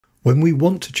When we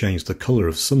want to change the colour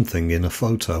of something in a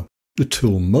photo, the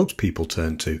tool most people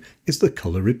turn to is the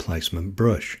colour replacement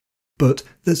brush. But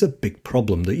there's a big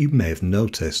problem that you may have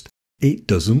noticed. It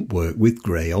doesn't work with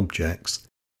grey objects.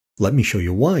 Let me show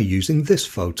you why using this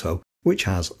photo, which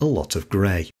has a lot of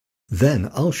grey.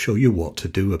 Then I'll show you what to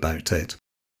do about it.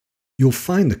 You'll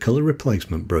find the colour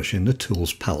replacement brush in the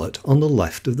Tools palette on the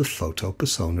left of the Photo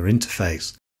Persona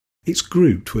interface. It's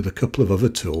grouped with a couple of other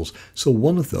tools, so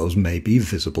one of those may be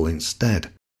visible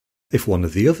instead. If one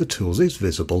of the other tools is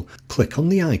visible, click on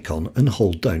the icon and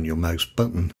hold down your mouse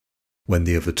button. When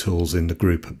the other tools in the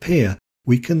group appear,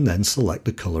 we can then select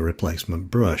the colour replacement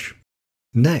brush.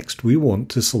 Next, we want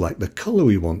to select the colour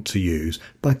we want to use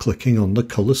by clicking on the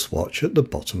colour swatch at the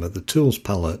bottom of the Tools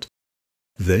palette.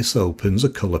 This opens a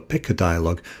colour picker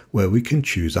dialog where we can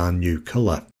choose our new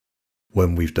colour.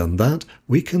 When we've done that,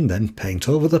 we can then paint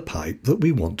over the pipe that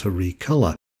we want to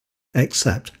recolour.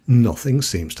 Except nothing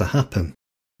seems to happen.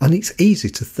 And it's easy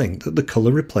to think that the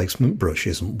colour replacement brush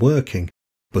isn't working,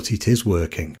 but it is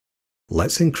working.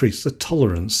 Let's increase the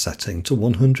tolerance setting to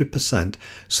 100%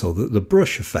 so that the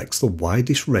brush affects the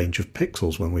widest range of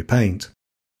pixels when we paint.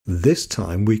 This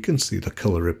time we can see the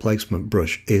colour replacement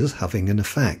brush is having an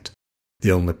effect.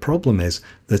 The only problem is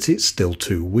that it's still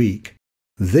too weak.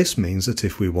 This means that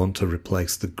if we want to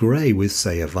replace the grey with,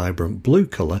 say, a vibrant blue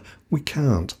colour, we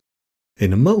can't.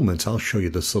 In a moment I'll show you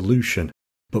the solution,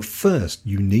 but first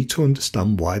you need to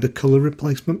understand why the colour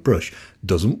replacement brush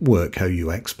doesn't work how you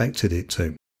expected it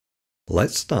to.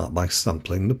 Let's start by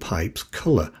sampling the pipe's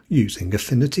colour using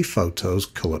Affinity Photo's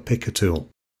Colour Picker tool.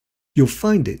 You'll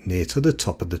find it near to the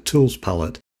top of the Tools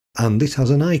palette, and it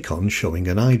has an icon showing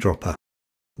an eyedropper.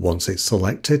 Once it's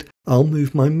selected, I'll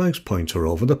move my mouse pointer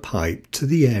over the pipe to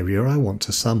the area I want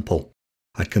to sample.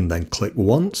 I can then click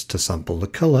once to sample the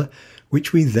colour,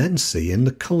 which we then see in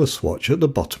the colour swatch at the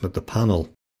bottom of the panel.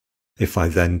 If I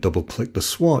then double-click the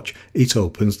swatch, it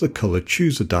opens the Colour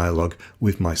Chooser dialog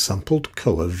with my sampled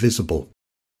colour visible.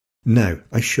 Now,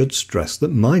 I should stress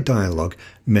that my dialog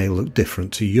may look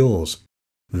different to yours.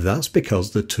 That's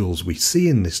because the tools we see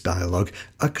in this dialog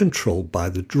are controlled by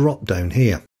the drop-down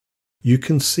here. You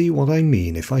can see what I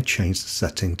mean if I change the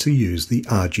setting to use the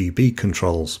RGB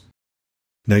controls.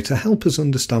 Now, to help us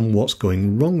understand what's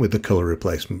going wrong with the colour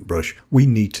replacement brush, we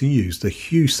need to use the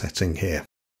hue setting here.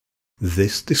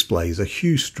 This displays a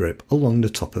hue strip along the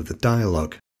top of the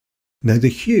dialog. Now, the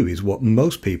hue is what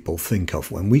most people think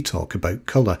of when we talk about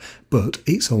colour, but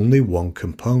it's only one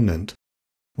component.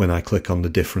 When I click on the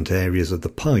different areas of the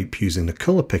pipe using the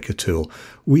Colour Picker tool,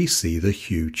 we see the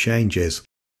hue changes.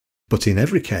 But in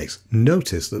every case,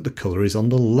 notice that the colour is on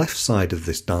the left side of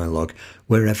this dialog,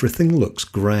 where everything looks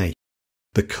grey.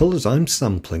 The colours I'm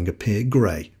sampling appear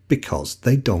grey because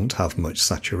they don't have much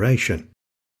saturation.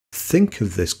 Think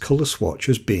of this colour swatch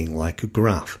as being like a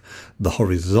graph. The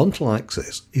horizontal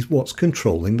axis is what's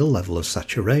controlling the level of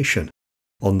saturation.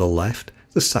 On the left,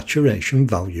 the saturation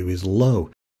value is low.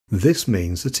 This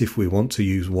means that if we want to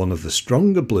use one of the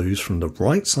stronger blues from the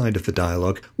right side of the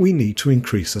dialog, we need to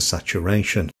increase the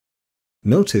saturation.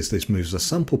 Notice this moves the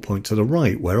sample point to the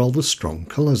right where all the strong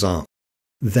colours are.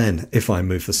 Then, if I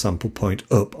move the sample point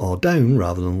up or down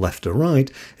rather than left or right,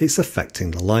 it's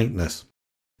affecting the lightness.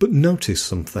 But notice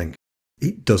something.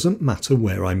 It doesn't matter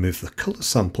where I move the colour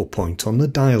sample point on the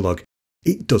dialog.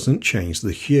 It doesn't change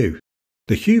the hue.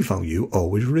 The hue value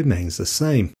always remains the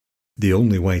same. The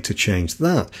only way to change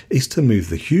that is to move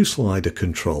the hue slider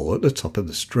control at the top of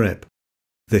the strip.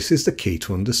 This is the key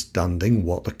to understanding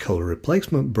what the colour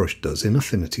replacement brush does in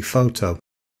Affinity Photo.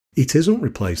 It isn't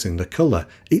replacing the colour,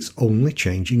 it's only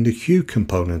changing the hue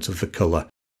component of the colour.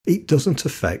 It doesn't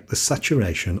affect the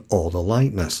saturation or the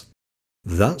lightness.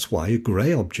 That's why a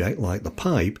grey object like the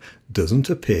pipe doesn't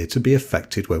appear to be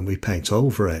affected when we paint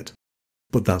over it.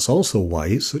 But that's also why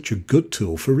it's such a good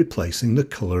tool for replacing the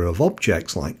colour of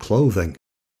objects like clothing.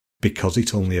 Because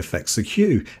it only affects the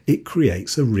hue, it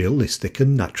creates a realistic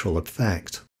and natural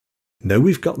effect. Now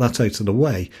we've got that out of the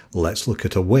way, let's look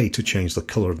at a way to change the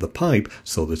colour of the pipe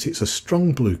so that it's a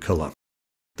strong blue colour.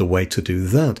 The way to do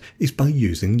that is by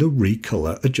using the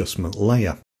Recolor adjustment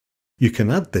layer. You can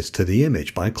add this to the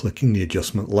image by clicking the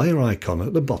adjustment layer icon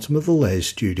at the bottom of the Layers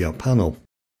Studio panel.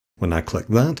 When I click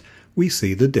that, we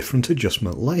see the different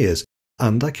adjustment layers,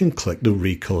 and I can click the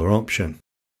Recolor option.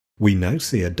 We now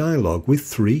see a dialog with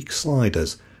 3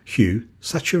 sliders: hue,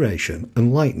 saturation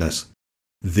and lightness.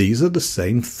 These are the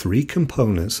same 3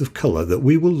 components of colour that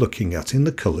we were looking at in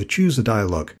the Colour Chooser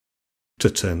dialog. To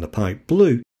turn the pipe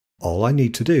blue, all I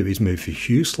need to do is move the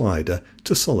hue slider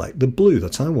to select the blue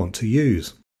that I want to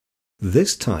use.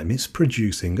 This time it's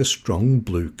producing a strong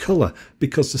blue colour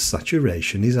because the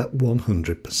saturation is at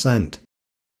 100%.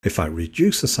 If I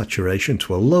reduce the saturation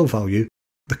to a low value,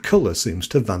 the colour seems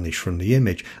to vanish from the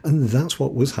image, and that's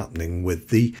what was happening with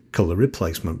the colour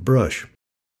replacement brush.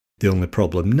 The only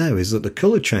problem now is that the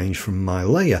colour change from my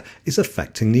layer is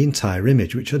affecting the entire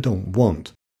image, which I don't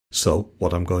want. So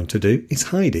what I'm going to do is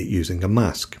hide it using a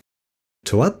mask.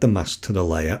 To add the mask to the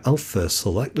layer, I'll first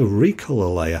select the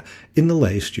Recolor layer in the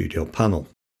Layer Studio panel.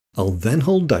 I'll then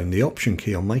hold down the Option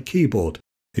key on my keyboard.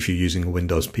 If you're using a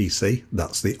Windows PC,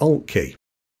 that's the Alt key.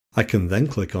 I can then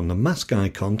click on the mask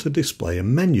icon to display a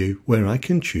menu where I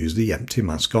can choose the empty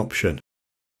mask option.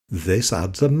 This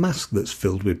adds a mask that's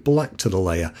filled with black to the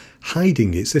layer,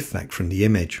 hiding its effect from the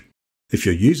image. If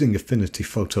you're using Affinity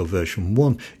Photo version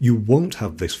 1, you won't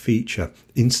have this feature.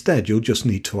 Instead, you'll just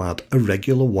need to add a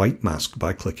regular white mask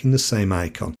by clicking the same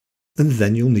icon, and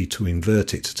then you'll need to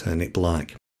invert it to turn it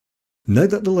black. Now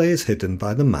that the layer is hidden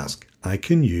by the mask, I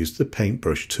can use the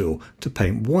Paintbrush tool to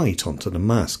paint white onto the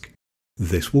mask.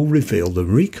 This will reveal the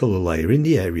Recolor layer in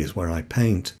the areas where I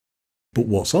paint. But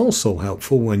what's also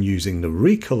helpful when using the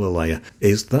Recolor layer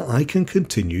is that I can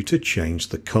continue to change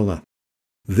the colour.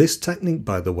 This technique,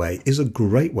 by the way, is a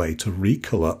great way to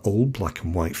recolor old black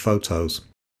and white photos.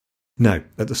 Now,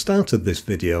 at the start of this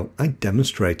video, I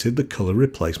demonstrated the colour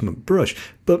replacement brush,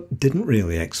 but didn't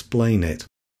really explain it.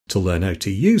 To learn how to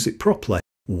use it properly,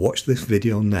 watch this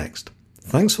video next.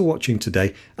 Thanks for watching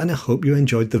today, and I hope you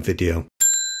enjoyed the video.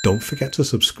 Don't forget to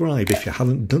subscribe if you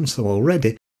haven't done so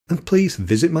already, and please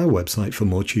visit my website for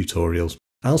more tutorials.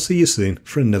 I'll see you soon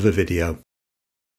for another video.